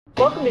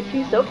Welcome to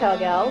Two SoCal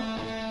Gals.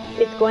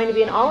 It's going to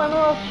be an all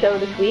MLS show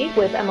this week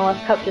with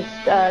MLS Cup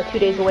just 2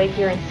 days away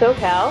here in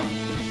SoCal.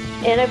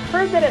 And I've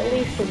heard that at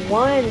least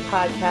one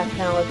podcast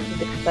analyst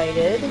is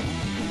excited.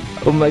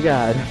 Oh my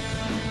god.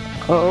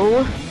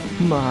 Oh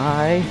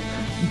my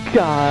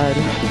god.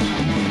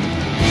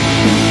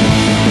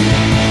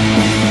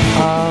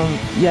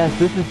 Yes,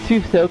 this is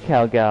Two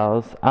SoCal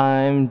Gals.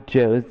 I'm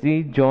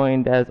Josie,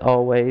 joined as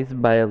always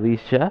by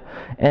Alicia,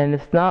 and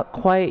it's not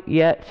quite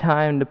yet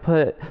time to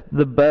put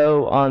the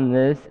bow on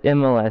this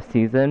MLS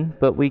season,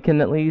 but we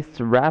can at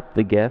least wrap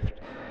the gift.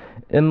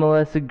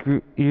 MLS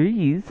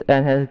agrees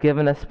and has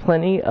given us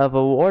plenty of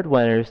award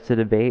winners to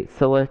debate,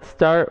 so let's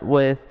start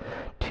with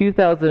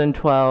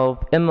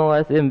 2012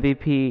 MLS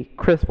MVP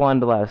Chris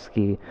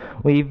Wondolowski.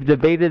 We've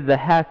debated the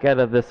heck out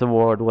of this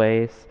award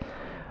race.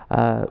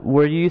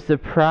 Were you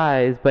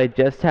surprised by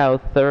just how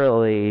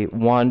thoroughly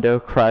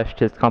Wando crushed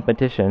his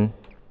competition?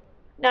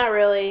 Not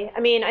really.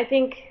 I mean, I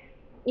think,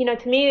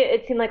 to me,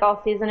 it seemed like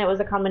all season it was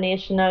a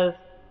combination of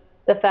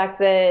the fact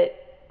that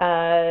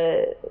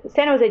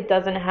San Jose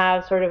doesn't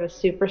have sort of a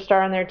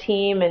superstar on their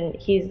team, and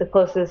he's the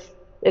closest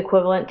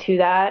equivalent to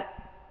that,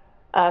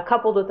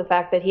 coupled with the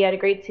fact that he had a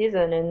great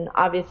season. And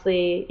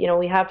obviously,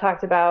 we have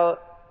talked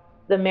about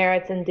the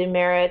merits and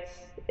demerits,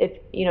 if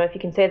you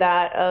can say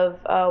that, of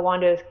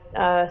Wando's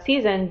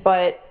season.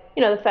 But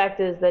the fact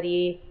is that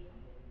he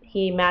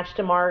matched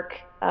a mark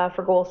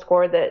for goals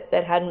scored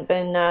that hadn't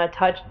been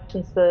touched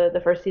since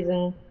the first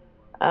season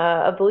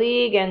of the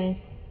league. And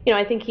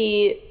I think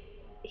he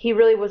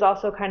really was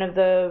also kind of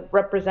the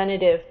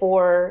representative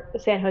for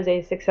San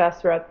Jose's success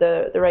throughout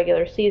the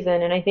regular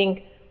season. And I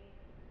think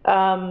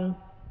I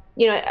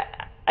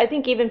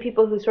think even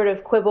people who sort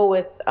of quibble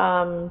with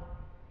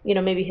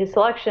maybe his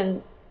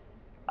selection,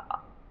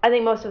 I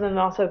think most of them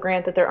also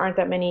grant that there aren't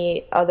that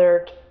many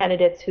other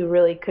candidates who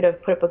really could have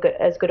put up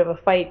as good of a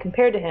fight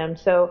compared to him.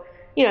 So,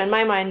 in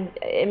my mind,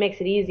 it makes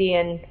it easy.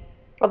 And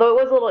although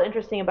it was a little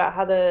interesting about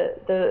how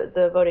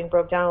the voting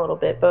broke down a little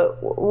bit,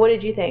 but what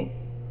did you think?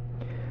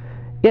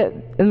 Yeah,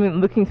 I mean,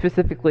 looking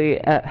specifically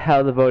at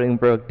how the voting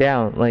broke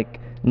down, like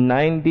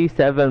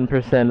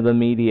 97% of the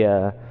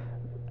media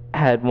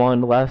had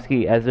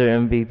Wondolowski as their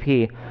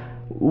MVP,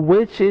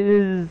 which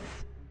is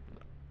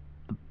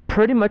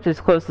pretty much as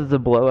close as a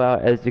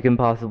blowout as you can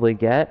possibly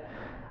get.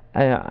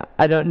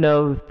 I don't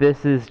know if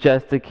this is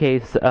just a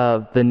case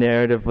of the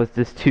narrative was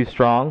just too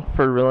strong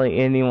for really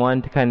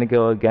anyone to kind of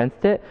go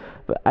against it,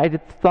 but I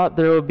just thought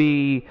there would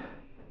be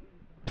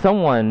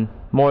someone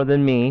more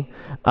than me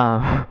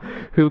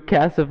who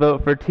cast a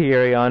vote for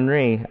Thierry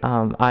Henry.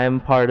 I am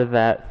part of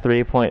that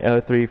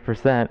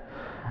 3.03%.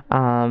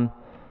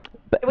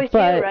 It was you,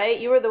 right?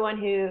 You were the one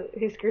who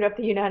screwed up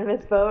the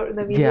unanimous vote in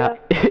the media.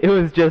 Yeah, it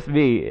was just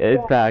me,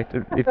 in fact,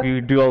 if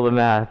you do all the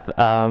math.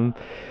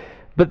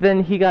 But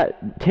then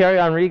Thierry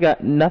Henry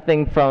got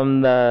nothing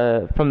from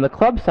the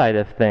club side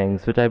of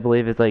things, which I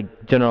believe is like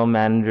general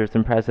managers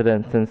and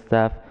presidents and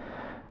stuff.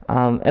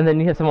 And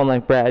then you have someone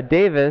like Brad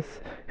Davis,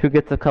 who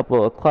gets a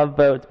couple of club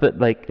votes, but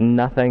like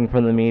nothing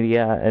from the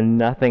media and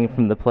nothing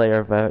from the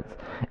player votes.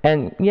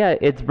 And yeah,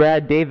 it's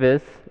Brad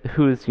Davis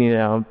who's,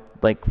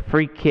 like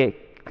free kick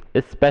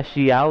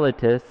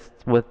specialitis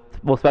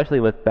especially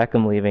with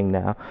Beckham leaving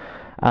now,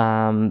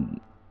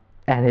 and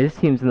his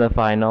team's in the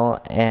final,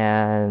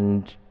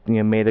 and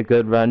made a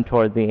good run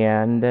toward the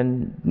end,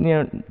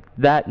 and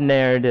that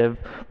narrative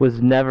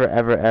was never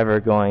ever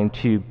going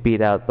to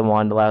beat out the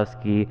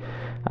Wondolowski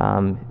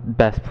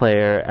best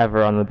player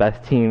ever on the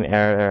best team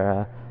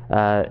era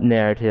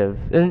narrative.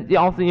 And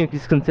also,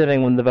 just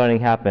considering when the voting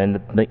happened,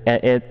 like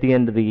at the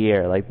end of the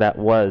year, like that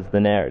was the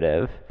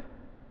narrative.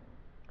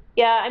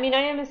 Yeah, I mean,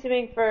 I am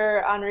assuming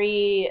for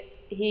Henry,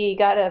 he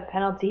got a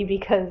penalty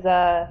because,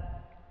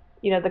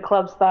 the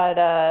clubs thought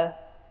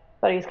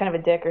he was kind of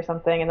a dick or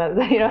something, and that,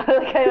 like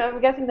I'm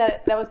guessing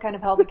that was kind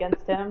of held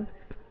against him,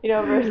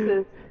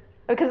 versus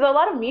because a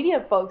lot of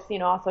media folks,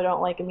 also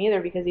don't like him either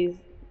because he's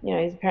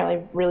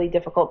apparently really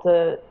difficult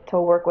to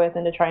work with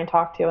and to try and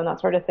talk to and that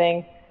sort of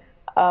thing.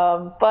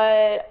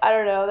 But I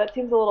don't know, that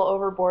seems a little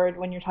overboard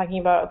when you're talking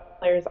about a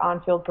player's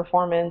on-field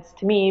performance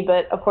to me,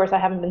 but of course I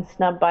haven't been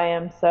snubbed by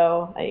him,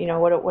 so,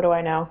 what do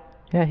I know?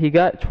 Yeah, he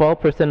got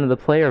 12% of the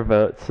player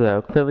votes,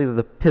 so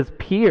clearly his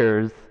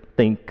peers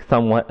think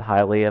somewhat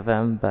highly of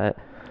him, but...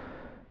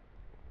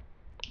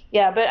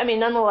 Yeah, but I mean,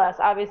 nonetheless,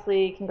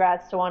 obviously,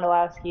 congrats to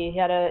Wondolowski. He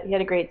had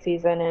a great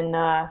season, and,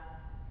 I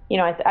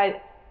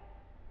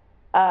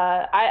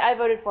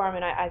voted for him,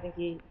 and I think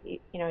he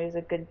was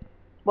a good,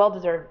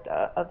 well-deserved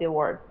of the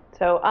award.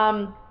 So,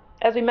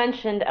 as we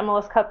mentioned,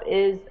 MLS Cup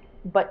is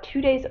but 2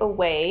 days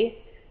away.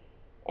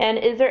 And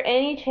is there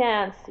any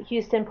chance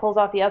Houston pulls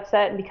off the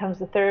upset and becomes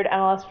the third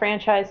MLS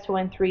franchise to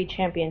win 3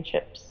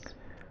 championships?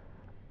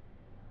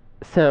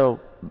 So,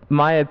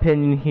 my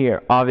opinion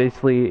here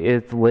obviously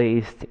is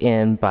laced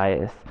in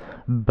bias.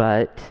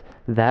 But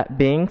that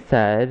being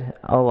said,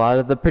 a lot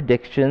of the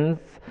predictions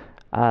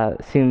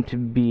seem to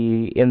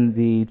be in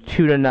the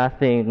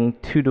 2-0,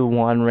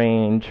 2-1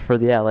 range for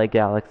the LA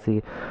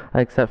Galaxy,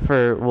 except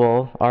for,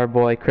 well, our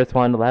boy Chris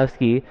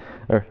Wondolowski,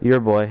 or your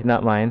boy,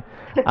 not mine,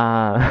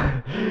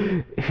 uh,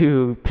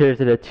 who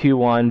appears at a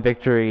 2-1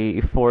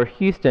 victory for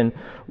Houston,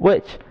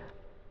 which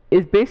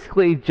is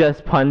basically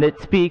just pundit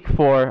speak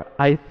for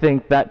I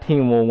think that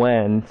team will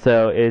win.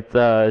 So it's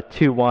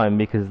 2-1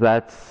 because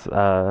that's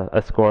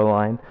a score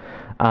line.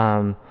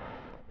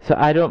 So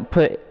I don't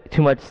put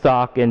too much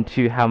stock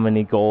into how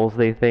many goals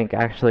they think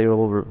actually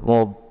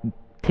will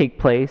take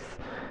place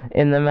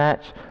in the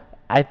match.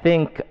 I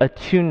think a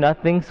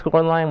 2-0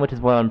 scoreline, which is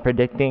what I'm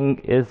predicting,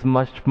 is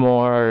much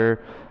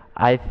more.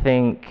 I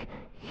think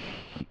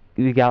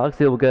the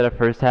Galaxy will get a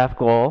first half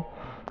goal,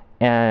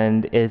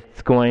 and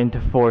it's going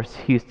to force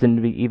Houston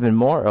to be even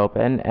more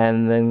open,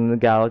 and then the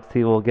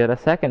Galaxy will get a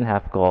second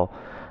half goal.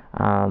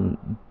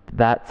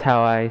 That's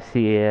how I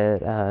see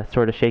it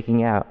sort of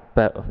shaking out.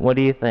 But what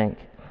do you think?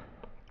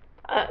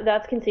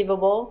 That's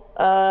conceivable.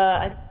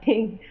 I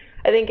think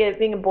it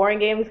being a boring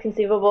game is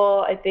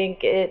conceivable. I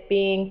think it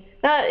being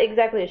not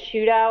exactly a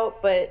shootout,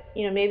 but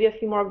maybe a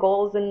few more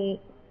goals than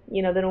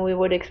we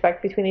would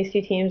expect between these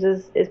two teams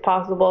is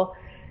possible.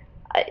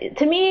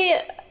 To me,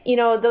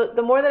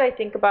 the more that I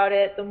think about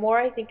it, the more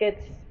I think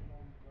it's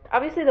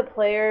obviously the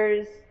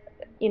players,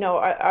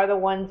 are the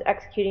ones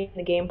executing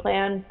the game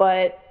plan,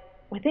 but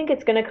I think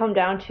it's going to come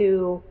down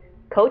to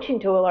coaching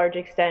to a large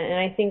extent, and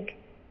I think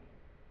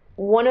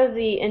one of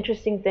the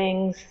interesting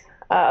things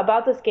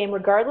about this game,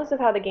 regardless of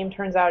how the game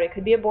turns out, it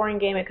could be a boring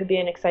game, it could be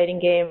an exciting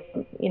game.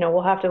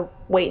 We'll have to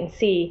wait and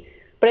see.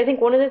 But I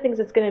think one of the things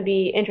that's going to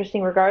be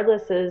interesting,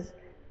 regardless, is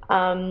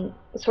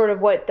sort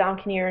of what Dom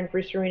Kinnear and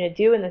Bruce Arena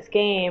do in this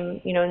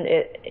game.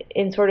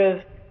 In sort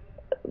of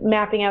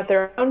mapping out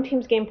their own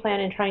team's game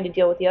plan and trying to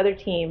deal with the other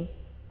team.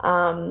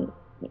 I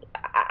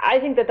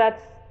think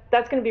that's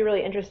going to be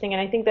really interesting,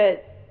 and I think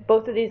that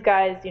both of these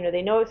guys,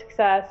 they know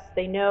success,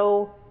 they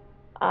know.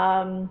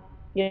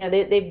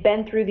 They've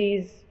been through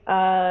these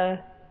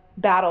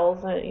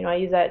battles. I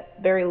use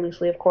that very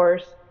loosely, of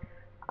course.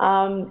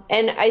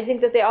 And I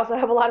think that they also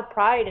have a lot of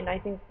pride. And I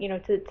think,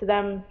 to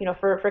them,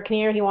 for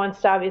Kinnear, he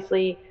wants to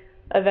obviously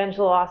avenge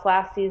the loss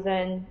last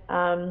season,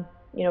 by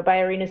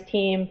Arena's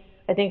team.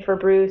 I think for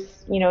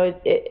Bruce, I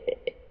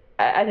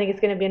think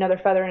it's going to be another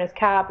feather in his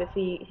cap if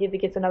he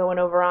gets another one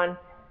over on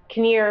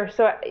Kinnear.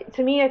 So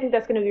to me, I think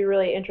that's going to be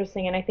really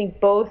interesting. And I think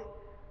both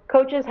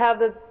coaches have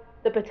the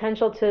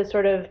potential to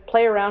sort of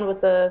play around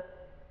with the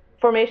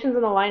formations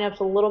and the lineups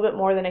a little bit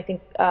more than I think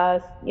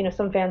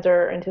some fans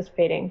are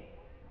anticipating.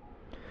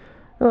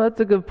 Well, that's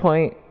a good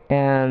point,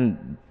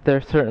 and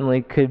there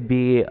certainly could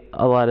be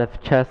a lot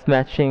of chess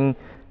matching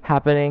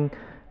happening.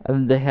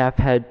 They have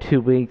had 2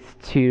 weeks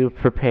to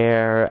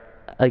prepare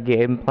a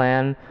game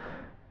plan,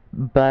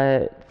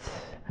 but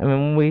I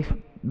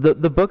mean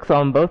the books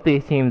on both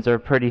these teams are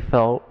pretty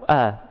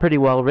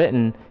well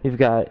written. You've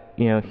got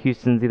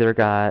Houston's either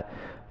got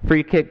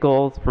free kick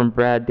goals from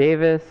Brad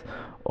Davis,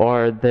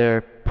 or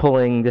they're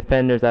pulling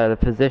defenders out of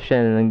position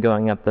and then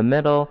going up the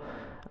middle.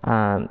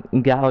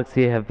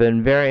 Galaxy have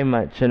been very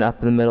much an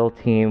up-the-middle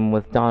team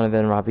with Donovan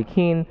and Robbie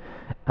Keane,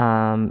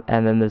 and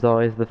then there's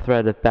always the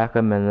threat of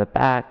Beckham in the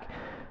back.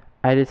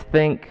 I just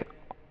think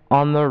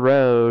on the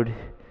road,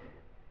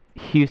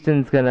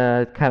 Houston's going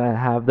to kind of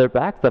have their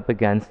backs up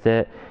against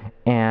it,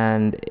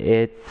 and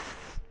it's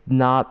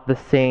not the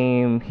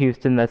same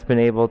Houston that's been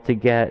able to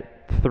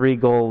get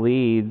 3-goal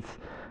leads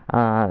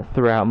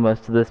throughout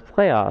most of this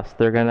playoffs.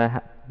 They're going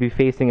to be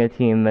facing a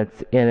team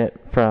that's in it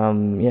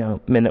from,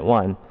 minute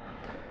one.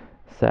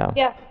 So.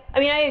 Yeah, I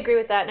mean, I agree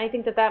with that, and I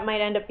think that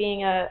might end up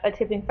being a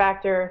tipping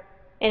factor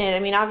in it. I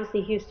mean,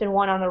 obviously Houston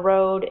won on the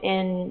road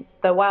in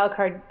the wild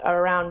card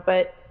round,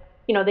 but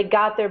they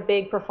got their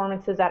big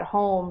performances at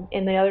home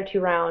in the other 2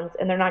 rounds,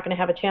 and they're not going to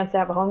have a chance to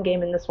have a home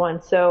game in this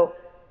one. So,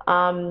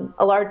 to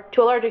a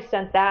large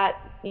extent, that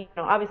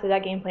obviously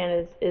that game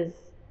plan is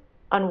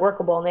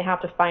unworkable, and they have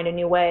to find a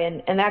new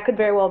way, and that could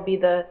very well be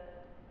the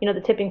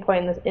tipping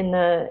point in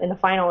the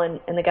final,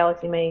 and the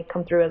Galaxy may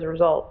come through as a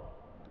result.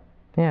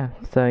 Yeah,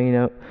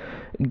 so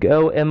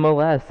go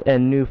MLS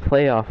and new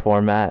playoff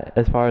format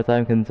as far as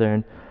I'm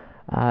concerned.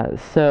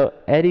 So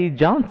Eddie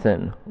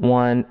Johnson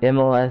won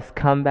MLS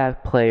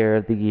Comeback Player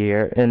of the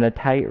Year in a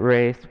tight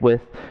race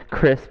with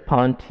Chris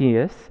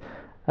Pontius.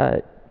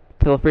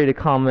 Feel free to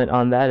comment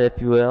on that if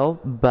you will,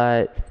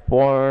 but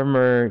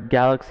former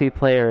Galaxy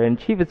player and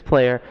Chivas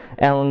player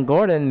Alan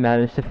Gordon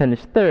managed to finish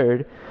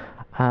third.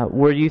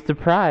 Were you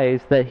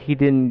surprised that he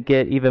didn't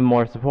get even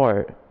more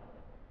support?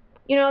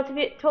 To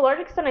a large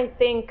extent, I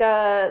think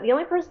the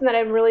only person that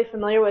I'm really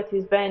familiar with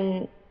who's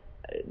been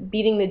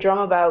beating the drum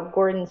about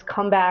Gordon's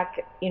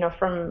comeback,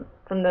 from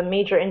the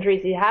major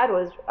injuries he had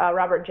was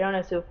Robert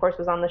Jonas, who of course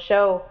was on the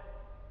show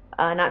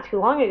not too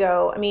long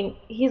ago. I mean,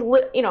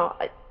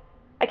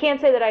 I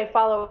can't say that I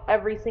follow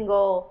every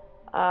single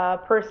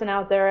person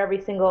out there,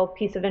 every single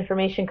piece of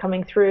information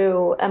coming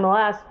through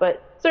MLS,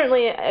 but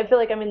certainly I feel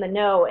like I'm in the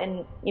know,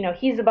 and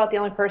he's about the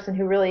only person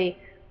who really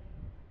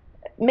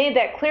made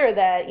that clear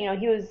that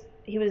he was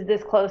he was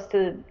this close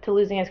to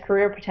losing his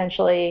career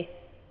potentially,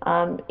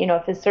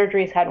 if his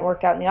surgeries hadn't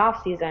worked out in the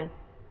off season.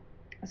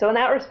 So in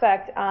that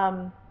respect,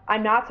 I'm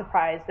not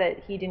surprised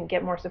that he didn't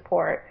get more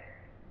support.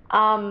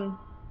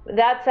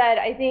 That said,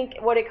 I think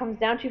what it comes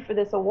down to for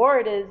this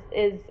award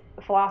is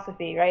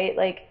philosophy, right?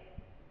 Like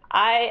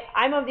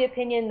I'm of the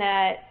opinion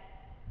that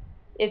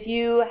if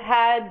you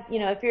had,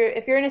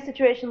 if you're in a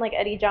situation like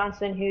Eddie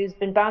Johnson, who's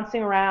been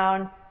bouncing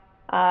around,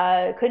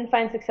 couldn't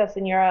find success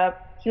in Europe,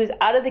 he was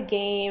out of the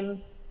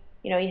game.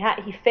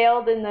 He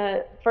failed in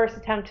the first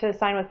attempt to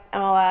sign with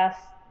MLS.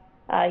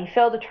 He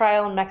failed a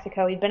trial in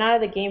Mexico. He'd been out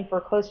of the game for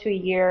close to a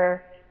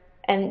year,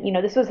 and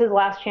this was his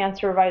last chance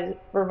to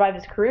revive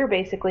his career,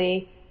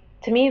 basically.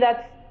 To me,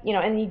 that's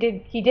and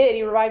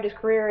he revived his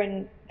career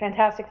in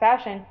fantastic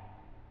fashion.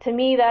 To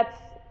me, that's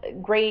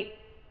great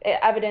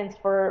evidence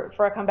for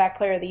a comeback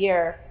player of the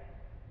year.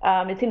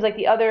 It seems like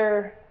the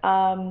other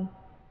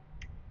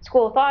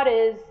school of thought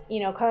is,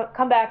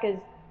 comeback is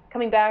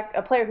coming back,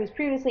 a player who's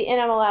previously in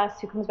MLS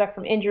who comes back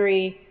from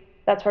injury,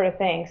 that sort of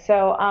thing.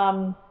 So,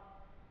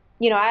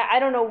 I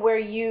don't know where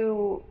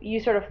you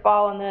sort of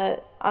fall on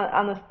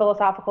the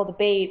philosophical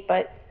debate,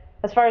 but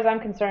as far as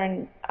I'm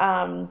concerned,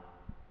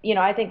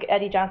 I think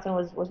Eddie Johnson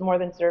was more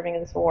than deserving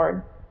of this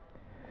award.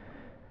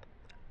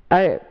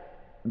 I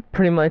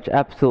pretty much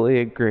absolutely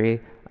agree.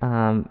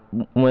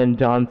 When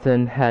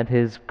Johnson had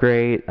his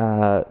great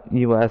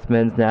U.S.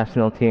 men's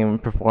national team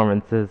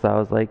performances, I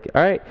was like,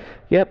 all right,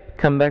 yep,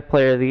 comeback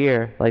player of the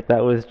year. Like,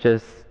 that was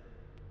just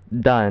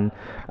done.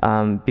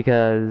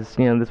 Because,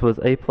 this was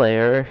a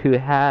player who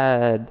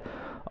had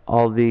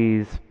all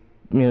these,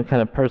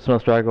 kind of personal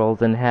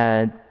struggles and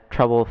had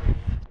trouble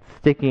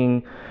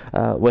sticking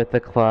with the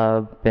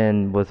club,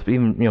 and was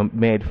even,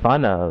 made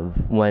fun of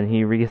when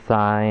he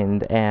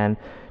re-signed. And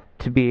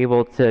to be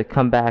able to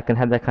come back and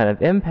have that kind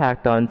of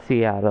impact on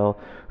Seattle,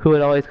 who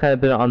had always kind of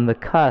been on the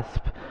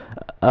cusp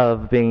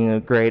of being a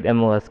great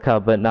MLS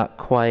Cub, but not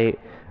quite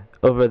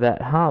over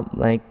that hump.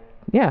 Like,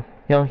 yeah,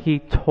 he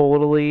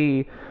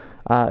totally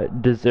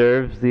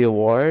deserves the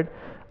award.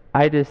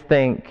 I just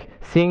think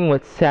seeing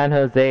what San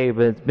Jose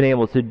has been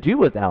able to do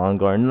with Alan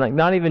Gordon, like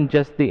not even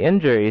just the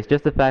injuries,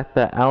 just the fact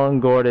that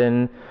Alan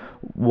Gordon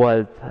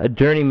was a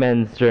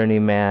journeyman's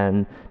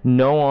journeyman.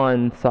 No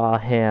one saw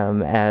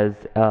him as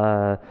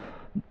a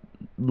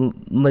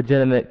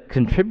legitimate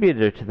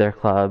contributor to their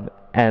club,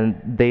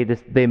 and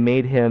they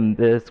made him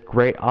this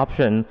great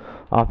option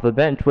off the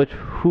bench, which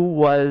who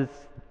was,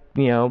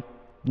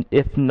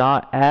 if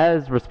not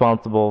as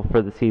responsible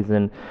for the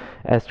season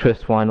as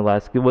Tris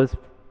Wondolowski, was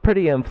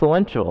pretty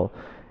influential.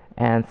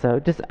 And so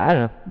just, I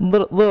don't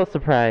know, little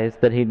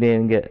surprised that he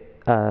didn't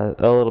get a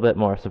little bit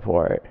more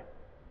support.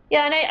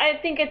 Yeah, and I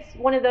think it's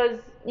one of those,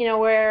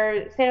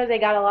 where San Jose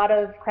got a lot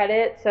of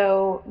credit,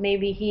 so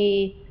maybe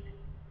he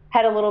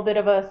had a little bit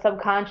of a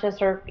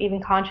subconscious or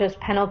even conscious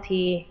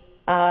penalty,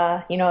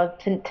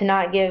 to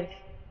not give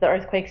the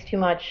Earthquakes too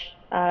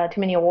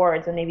many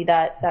awards, and maybe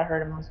that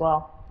hurt him as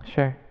well.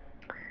 Sure.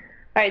 All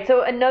right,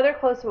 so another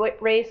close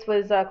race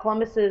was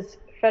Columbus's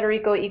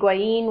Federico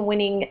Higuaín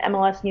winning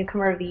MLS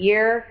Newcomer of the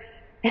Year,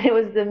 and it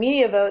was the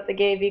media vote that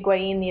gave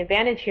Higuaín the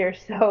advantage here.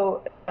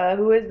 So,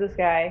 who is this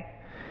guy?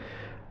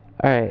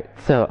 All right,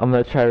 so I'm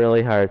gonna try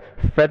really hard.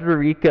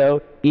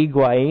 Federico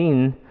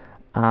Higuaín,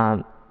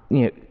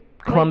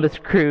 Columbus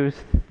Crew's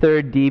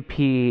third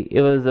DP.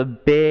 It was a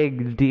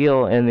big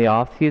deal in the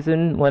off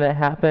season when it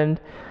happened.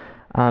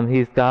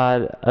 He's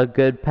got a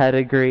good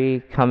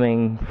pedigree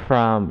coming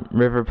from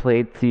River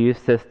Plate's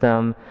youth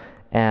system,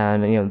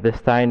 and the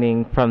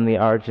signing from the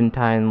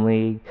Argentine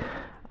league.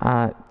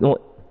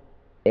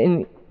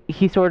 And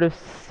he sort of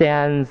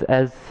stands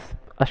as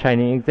a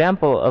shining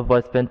example of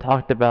what's been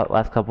talked about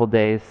last couple of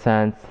days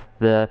since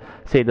the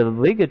State of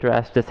the League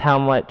address, just how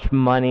much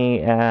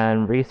money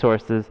and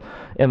resources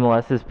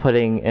MLS is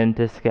putting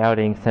into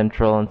scouting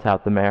Central and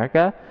South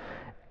America.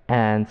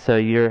 And so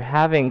you're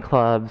having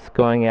clubs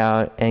going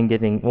out and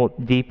getting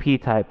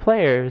DP type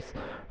players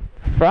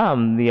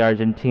from the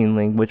Argentine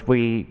league, which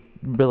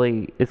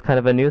really is kind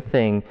of a new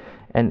thing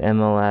in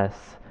MLS.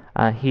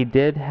 He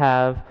did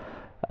have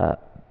a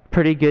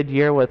pretty good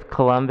year with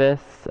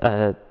Columbus,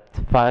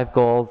 5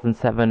 goals and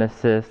 7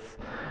 assists.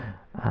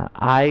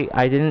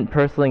 I didn't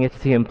personally get to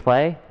see him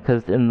play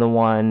because in the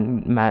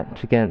one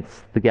match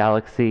against the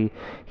Galaxy,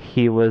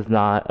 he was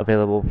not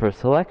available for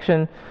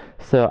selection,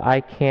 so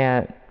I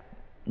can't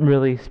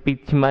really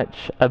speak too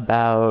much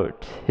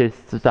about his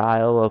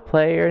style of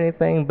play or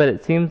anything, but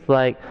it seems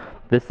like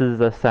this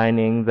is a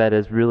signing that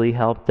has really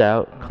helped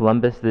out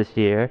Columbus this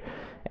year,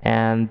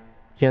 and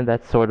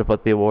that's sort of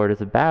what the award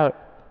is about,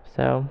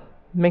 so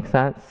makes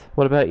sense.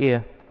 What about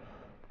you?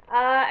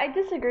 I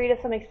disagree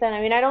to some extent.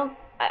 I mean,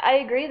 I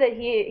agree that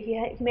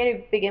he made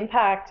a big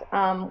impact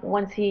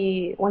once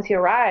he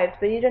arrived,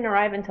 but he didn't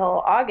arrive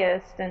until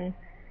August, and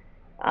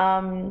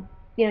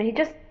he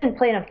just didn't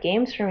play enough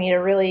games for me to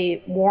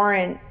really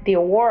warrant the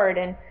award.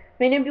 And I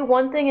mean, it'd be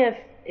one thing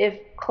if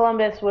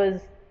Columbus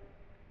was,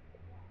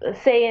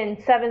 say, in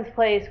 7th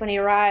place when he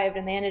arrived,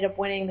 and they ended up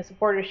winning the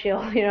Supporters'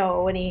 Shield,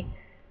 when he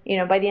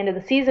by the end of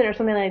the season or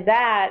something like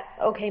that,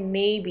 okay,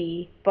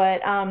 maybe.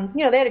 But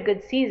they had a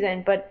good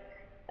season, but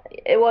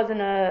it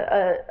wasn't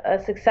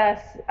a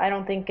success, I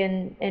don't think,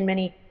 in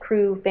many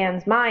Crew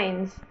fans'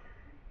 minds,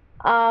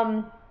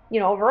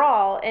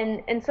 overall.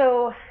 And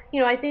so,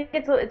 I think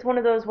it's one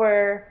of those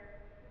where,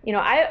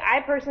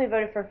 I personally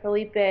voted for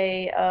Felipe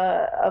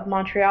of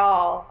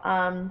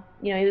Montreal.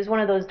 He was one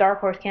of those dark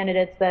horse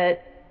candidates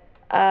that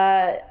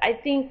I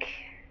think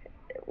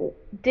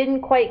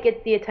didn't quite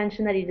get the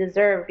attention that he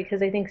deserved,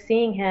 because I think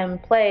seeing him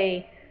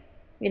play,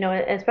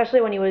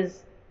 especially when he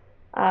was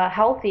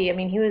healthy, I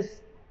mean, he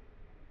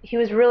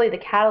was really the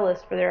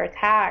catalyst for their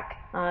attack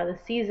this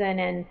season.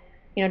 And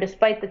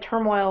despite the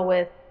turmoil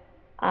with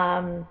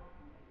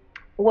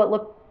what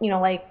looked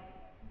like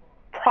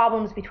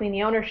problems between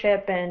the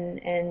ownership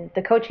and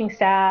the coaching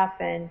staff,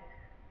 and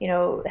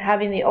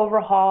having the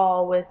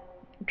overhaul with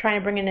trying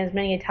to bring in as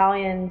many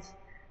Italians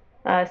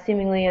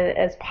seemingly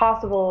as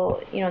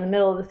possible, in the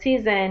middle of the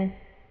season.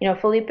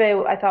 Felipe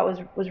I thought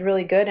was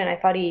really good, and I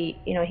thought he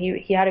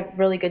had a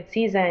really good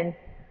season.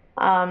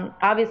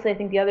 Obviously, I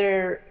think the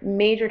other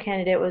major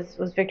candidate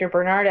was Victor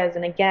Bernardez,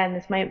 and again,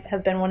 this might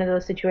have been one of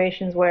those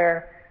situations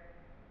where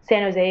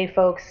San Jose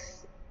folks,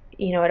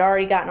 had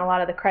already gotten a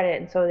lot of the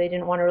credit, and so they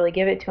didn't want to really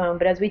give it to him.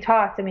 But as we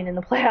talked, I mean, in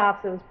the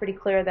playoffs, it was pretty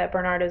clear that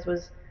Bernardez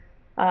was,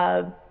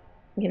 at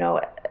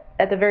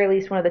the very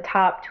least, one of the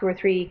top 2 or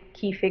 3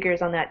 key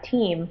figures on that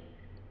team,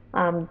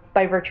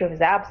 by virtue of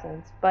his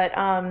absence. But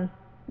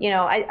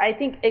I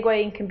think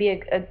Higuaín can be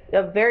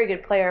a very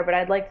good player, but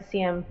I'd like to see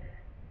him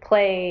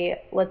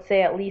play, let's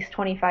say, at least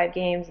 25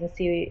 games and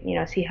see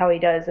how he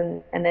does,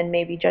 and then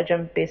maybe judge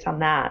him based on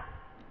that.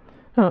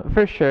 Oh,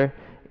 for sure.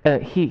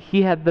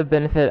 He had the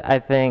benefit, I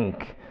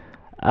think,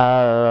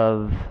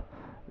 of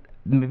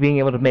being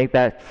able to make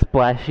that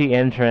splashy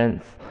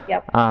entrance.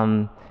 Yep.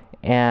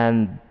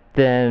 And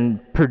then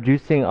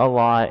producing a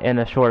lot in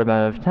a short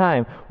amount of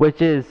time,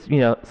 which is,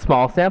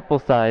 small sample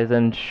size,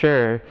 and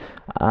sure,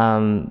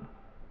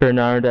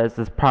 Bernardez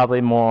is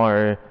probably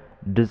more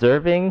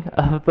deserving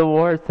of the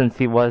award since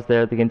he was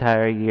there the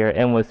entire year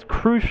and was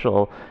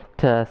crucial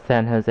to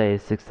San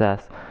Jose's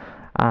success.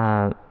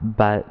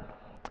 But,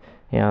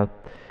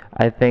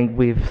 I think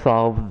we've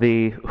solved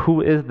the who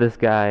is this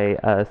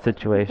guy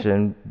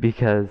situation,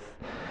 because,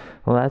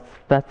 well,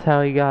 that's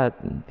how he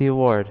got the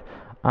award.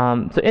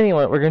 So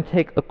anyway, we're going to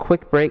take a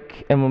quick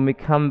break, and when we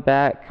come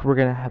back, we're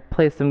going to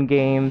play some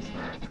games.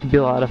 It's going to be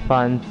a lot of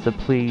fun, so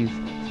please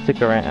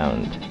stick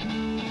around.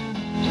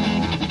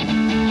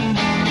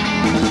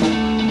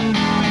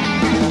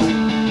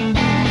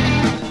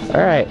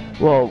 Alright,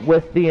 well,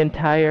 with the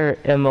entire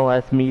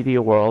MLS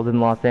media world in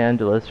Los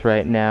Angeles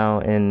right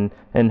now, in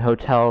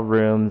hotel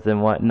rooms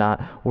and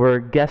whatnot, we're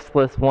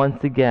guestless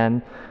once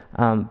again,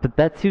 but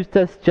that suits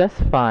us just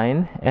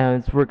fine,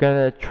 as we're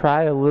going to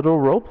try a little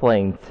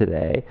role-playing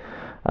today.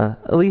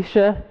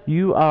 Alicia,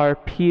 you are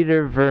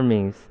Peter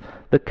Vermes.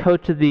 The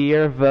Coach of the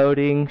Year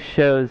voting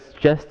shows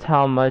just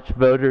how much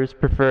voters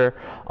prefer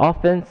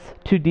offense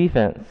to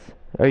defense.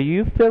 Are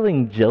you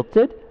feeling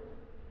jilted?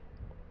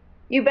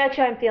 You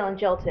betcha I'm feeling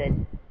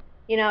jilted.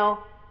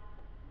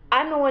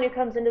 I'm the one who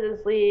comes into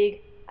this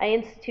league. I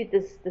institute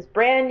this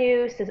brand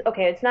new system.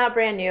 Okay, it's not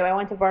brand new. I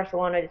went to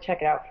Barcelona to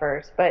check it out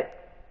first. But,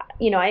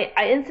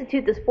 I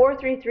institute this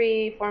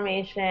 4-3-3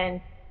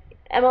 formation.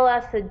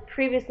 MLS had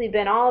previously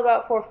been all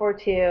about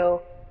 4-4-2.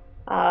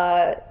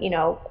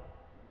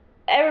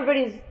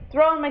 Everybody's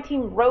throwing my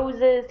team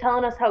roses,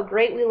 telling us how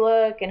great we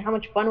look and how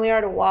much fun we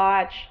are to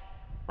watch.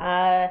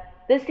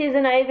 This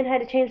season, I even had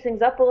to change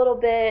things up a little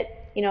bit.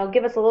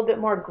 Give us a little bit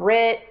more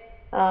grit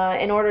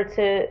in order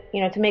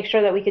to make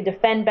sure that we could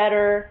defend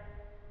better.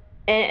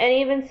 And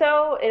even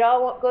so, it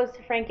all goes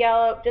to Frank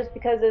Gallup just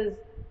because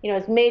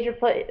his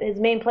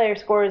main player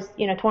scores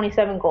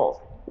 27 goals.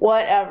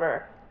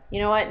 Whatever. You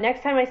know what?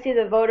 Next time I see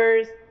the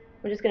voters,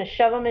 I'm just gonna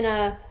shove them in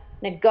a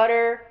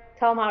gutter,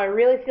 tell them how I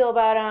really feel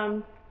about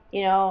them.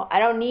 I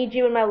don't need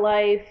you in my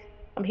life.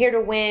 I'm here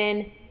to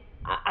win.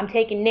 I'm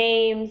taking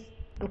names.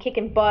 I'm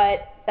kicking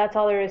butt. That's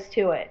all there is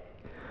to it.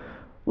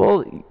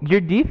 Well,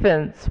 your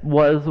defense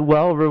was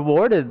well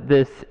rewarded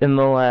this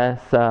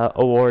MLS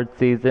award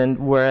season,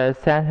 whereas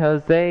San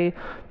Jose,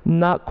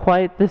 not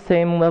quite the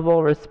same level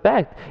of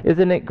respect.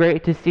 Isn't it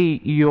great to see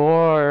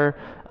your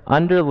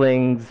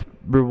underlings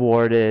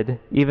rewarded,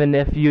 even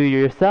if you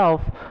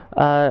yourself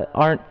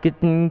aren't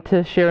getting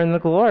to share in the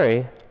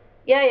glory?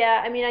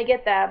 Yeah. I mean, I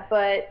get that,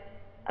 but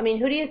I mean,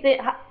 who do you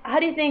think? How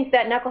do you think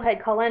that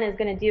knucklehead Cullen is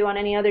going to do on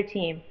any other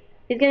team?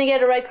 He's going to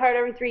get a red card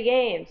every 3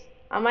 games.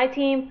 On my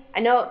team, I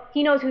know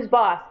he knows who's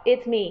boss.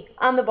 It's me.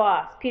 I'm the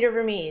boss, Peter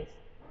Vermes.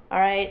 All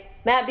right,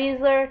 Matt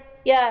Besler,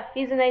 yeah,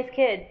 he's a nice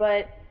kid,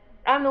 but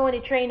I'm the one who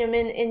trained him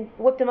and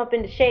whipped him up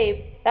into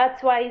shape.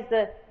 That's why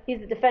he's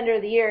the defender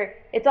of the year.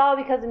 It's all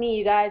because of me,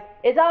 you guys.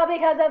 It's all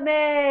because of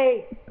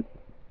me.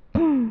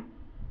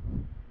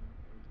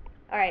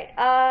 All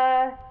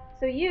right.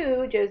 So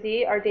you,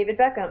 Josie, are David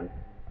Beckham.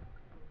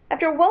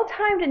 After a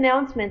well-timed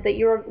announcement that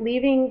you're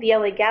leaving the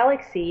LA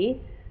Galaxy,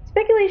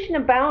 speculation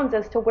abounds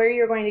as to where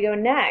you're going to go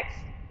next.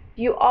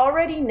 Do you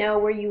already know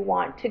where you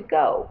want to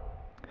go?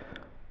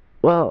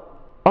 Well,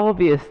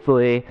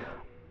 obviously,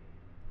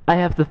 I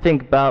have to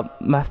think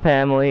about my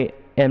family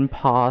and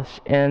Posh,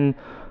 and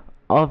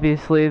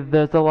obviously,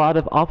 there's a lot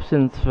of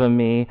options for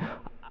me.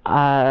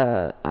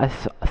 I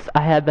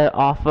had that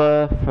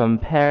offer from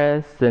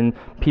Paris, and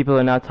people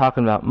are now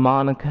talking about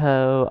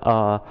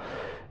Monaco,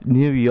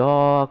 New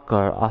York,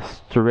 or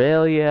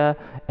Australia,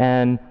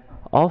 and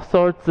all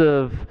sorts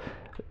of,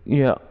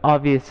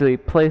 obviously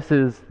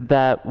places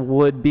that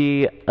would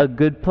be a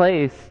good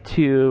place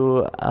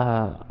to,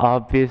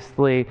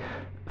 obviously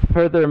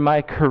further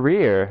my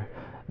career.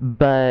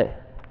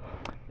 But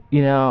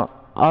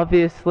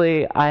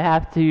obviously I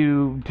have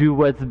to do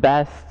what's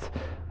best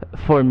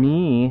for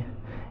me,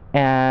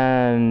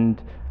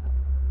 and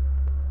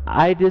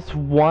I just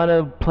want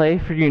to play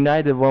for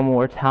United one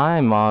more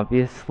time.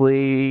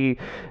 Obviously,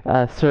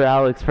 Sir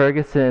Alex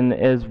Ferguson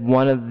is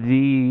one of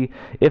the,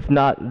 if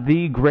not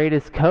the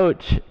greatest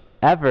coach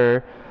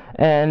ever,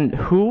 and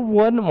who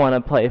wouldn't want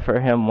to play for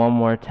him one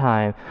more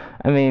time?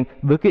 I mean,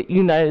 look at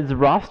United's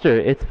roster.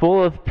 It's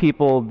full of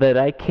people that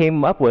I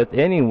came up with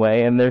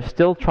anyway, and they're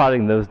still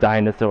trotting those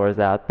dinosaurs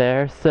out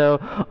there. So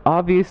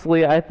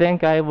obviously, I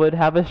think I would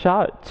have a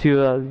shot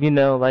to,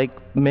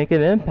 make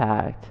an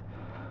impact.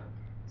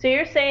 So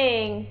you're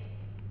saying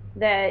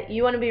that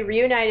you want to be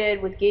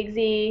reunited with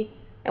Giggsy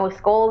and with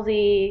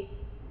Scholesy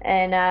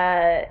and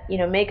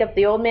make up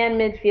the old man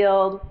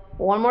midfield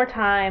one more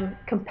time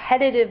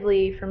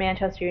competitively for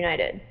Manchester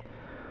United.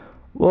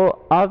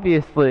 Well,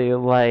 obviously,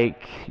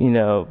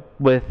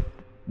 with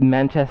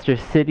Manchester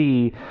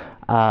City,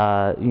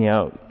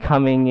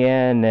 coming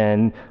in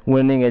and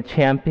winning a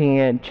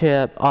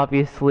championship,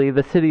 obviously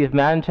the city of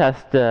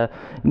Manchester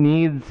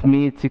needs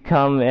me to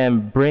come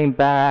and bring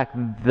back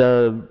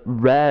the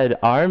Red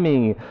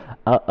Army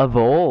of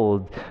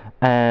old.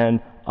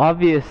 And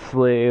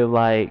obviously,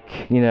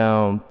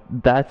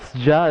 that's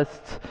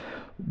just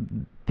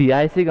the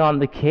icing on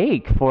the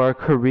cake for a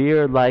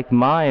career like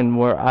mine,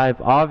 where I've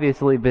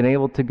obviously been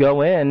able to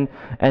go in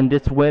and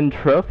just win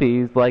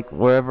trophies like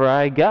wherever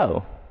I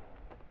go.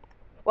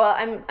 Well,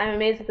 I'm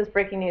amazed at this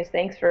breaking news.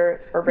 Thanks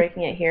for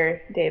breaking it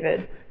here,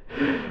 David.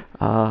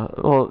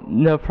 Well,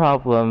 no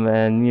problem,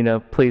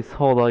 and please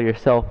hold all your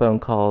cell phone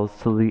calls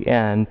to the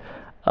end.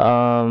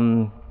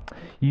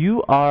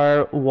 You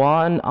are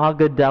Juan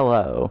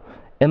Agudelo.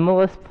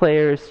 MLS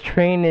players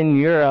train in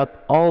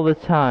Europe all the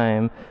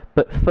time,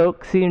 but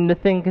folks seem to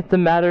think it's a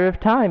matter of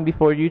time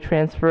before you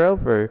transfer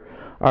over.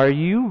 Are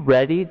you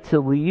ready to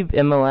leave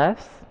MLS?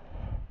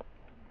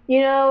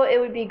 It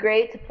would be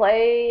great to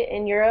play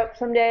in Europe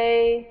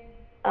someday.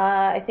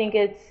 I think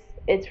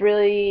it's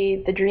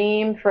really the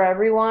dream for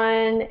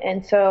everyone,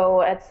 and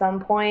so at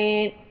some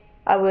point,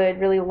 I would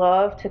really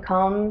love to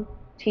come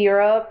to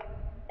Europe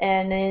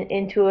and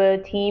into a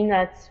team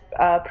that's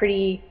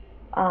pretty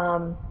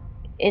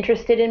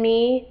interested in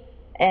me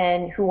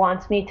and who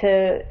wants me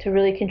to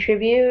really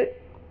contribute.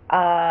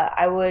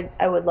 I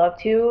would love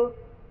to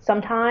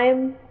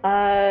sometime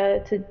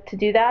to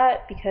do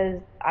that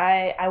because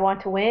I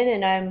want to win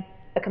and I'm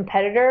a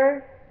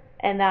competitor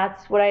and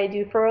that's what I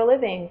do for a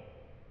living.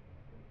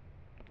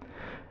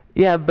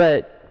 Yeah,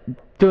 but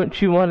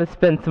don't you want to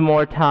spend some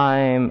more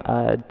time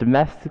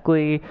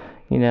domestically?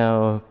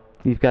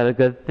 You've got a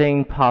good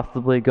thing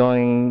possibly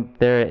going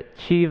there at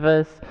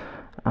Chivas.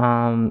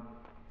 Um,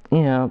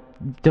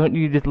 don't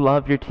you just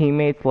love your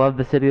teammates, love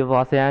the city of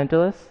Los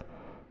Angeles?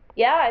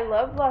 Yeah, I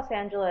love Los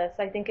Angeles.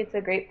 I think it's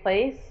a great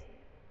place,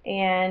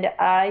 and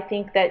I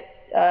think that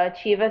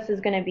Chivas is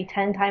going to be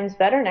 10 times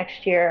better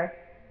next year.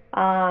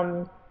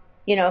 So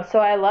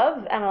I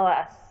love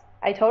MLS.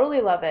 I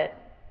totally love it.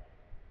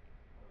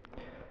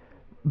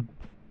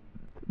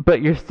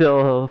 But you're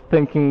still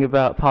thinking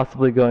about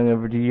possibly going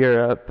over to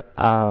Europe.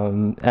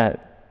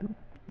 At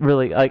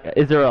really,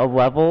 is there a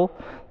level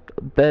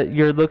that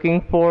you're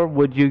looking for?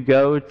 Would you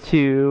go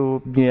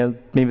to,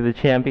 maybe the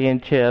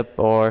championship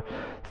or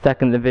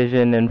second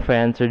division in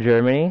France or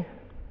Germany?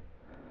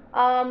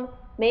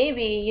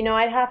 Maybe,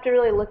 I'd have to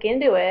really look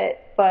into it,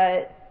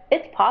 but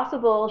it's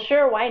possible.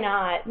 Sure, why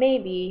not?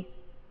 Maybe.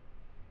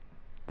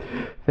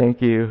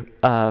 Thank you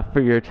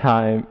for your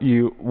time,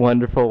 you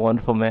wonderful,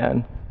 wonderful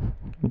man.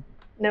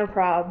 No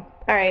problem.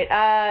 All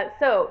right.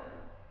 So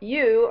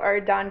you are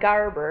Don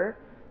Garber.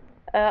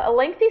 A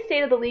lengthy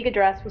State of the League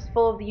address was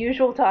full of the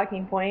usual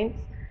talking points.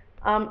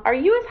 Are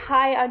you as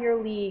high on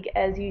your league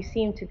as you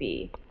seem to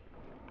be?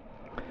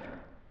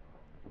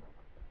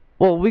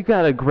 Well, we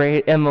got a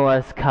great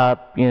MLS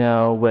Cup,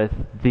 with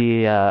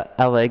the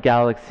LA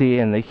Galaxy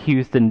and the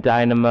Houston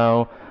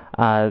Dynamo.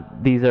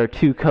 These are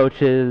two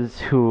coaches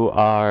who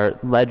are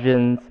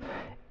legends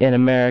in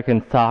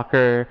American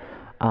soccer.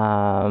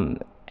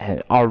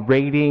 And our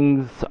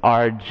ratings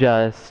are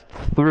just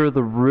through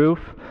the roof.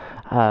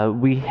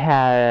 We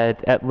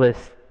had at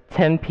least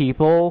 10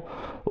 people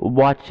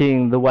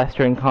watching the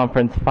Western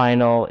Conference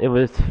Final. It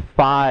was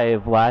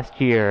 5 last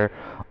year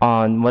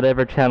on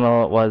whatever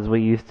channel it was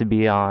we used to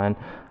be on.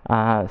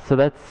 So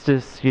that's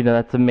just,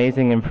 that's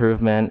amazing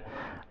improvement.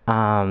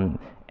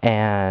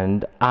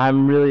 and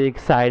I'm really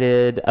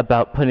excited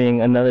about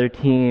putting another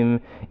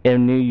team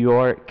in New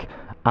York.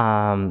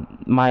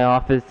 My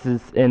office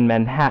is in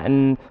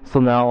Manhattan, so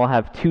now I'll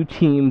have two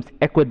teams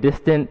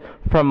equidistant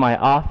from my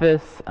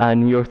office.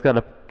 New York's got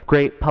a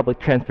great public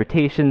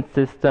transportation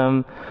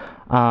system,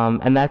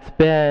 and that's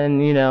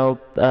been,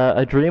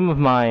 a dream of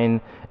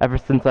mine ever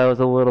since I was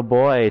a little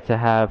boy, to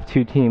have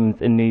two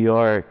teams in New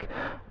York.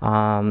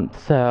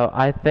 So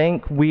I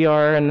think we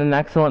are in an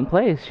excellent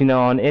place,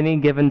 on any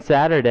given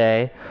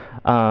Saturday,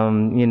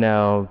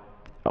 or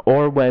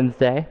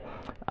Wednesday,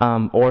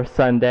 or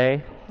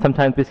Sunday.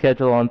 Sometimes we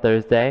schedule on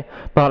Thursday,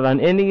 but on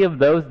any of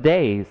those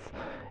days,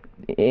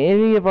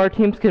 any of our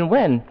teams can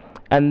win.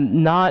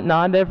 And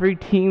not every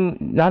team,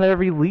 not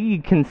every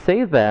league can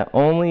say that.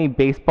 Only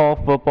baseball,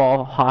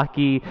 football,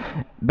 hockey,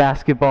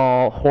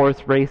 basketball,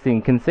 horse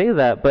racing can say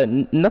that, but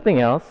nothing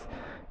else.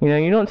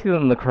 You don't see that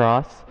in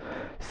lacrosse.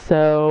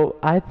 So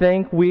I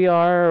think we're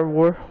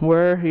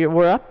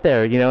up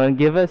there, and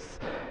give us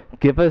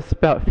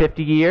about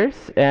 50 years,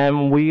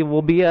 and we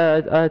will be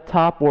a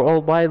top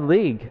worldwide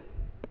league.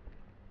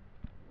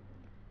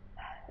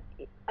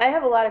 I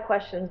have a lot of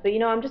questions, but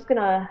I'm just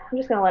gonna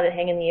let it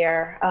hang in the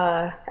air.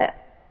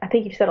 I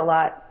think you've said a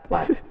lot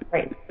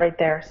right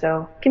there.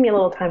 So give me a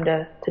little time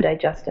to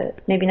digest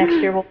it. Maybe next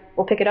year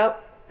we'll pick it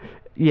up.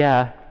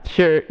 Yeah,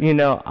 sure.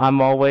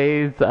 I'm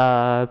always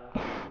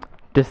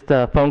just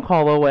a phone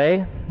call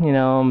away.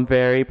 I'm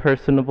very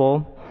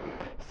personable,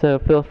 so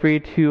feel free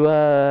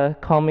to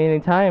call me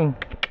anytime.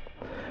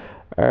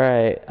 All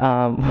right.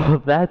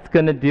 Well, that's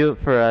gonna do it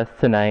for us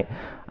tonight.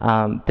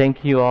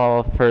 Thank you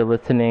all for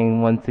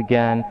listening once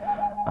again.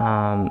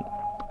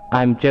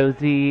 I'm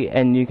Josie,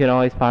 and you can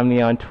always find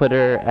me on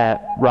Twitter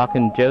at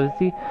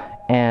RockinJosie.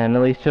 And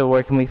Alicia,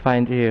 where can we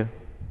find you?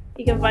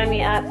 You can find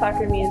me at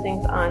Soccer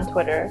Musings on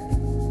Twitter.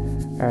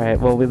 All right.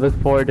 Well, we look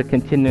forward to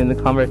continuing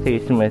the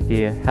conversation with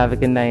you. Have a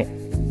good night.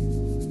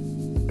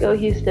 Go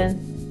Houston.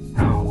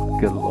 Oh,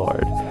 good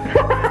Lord.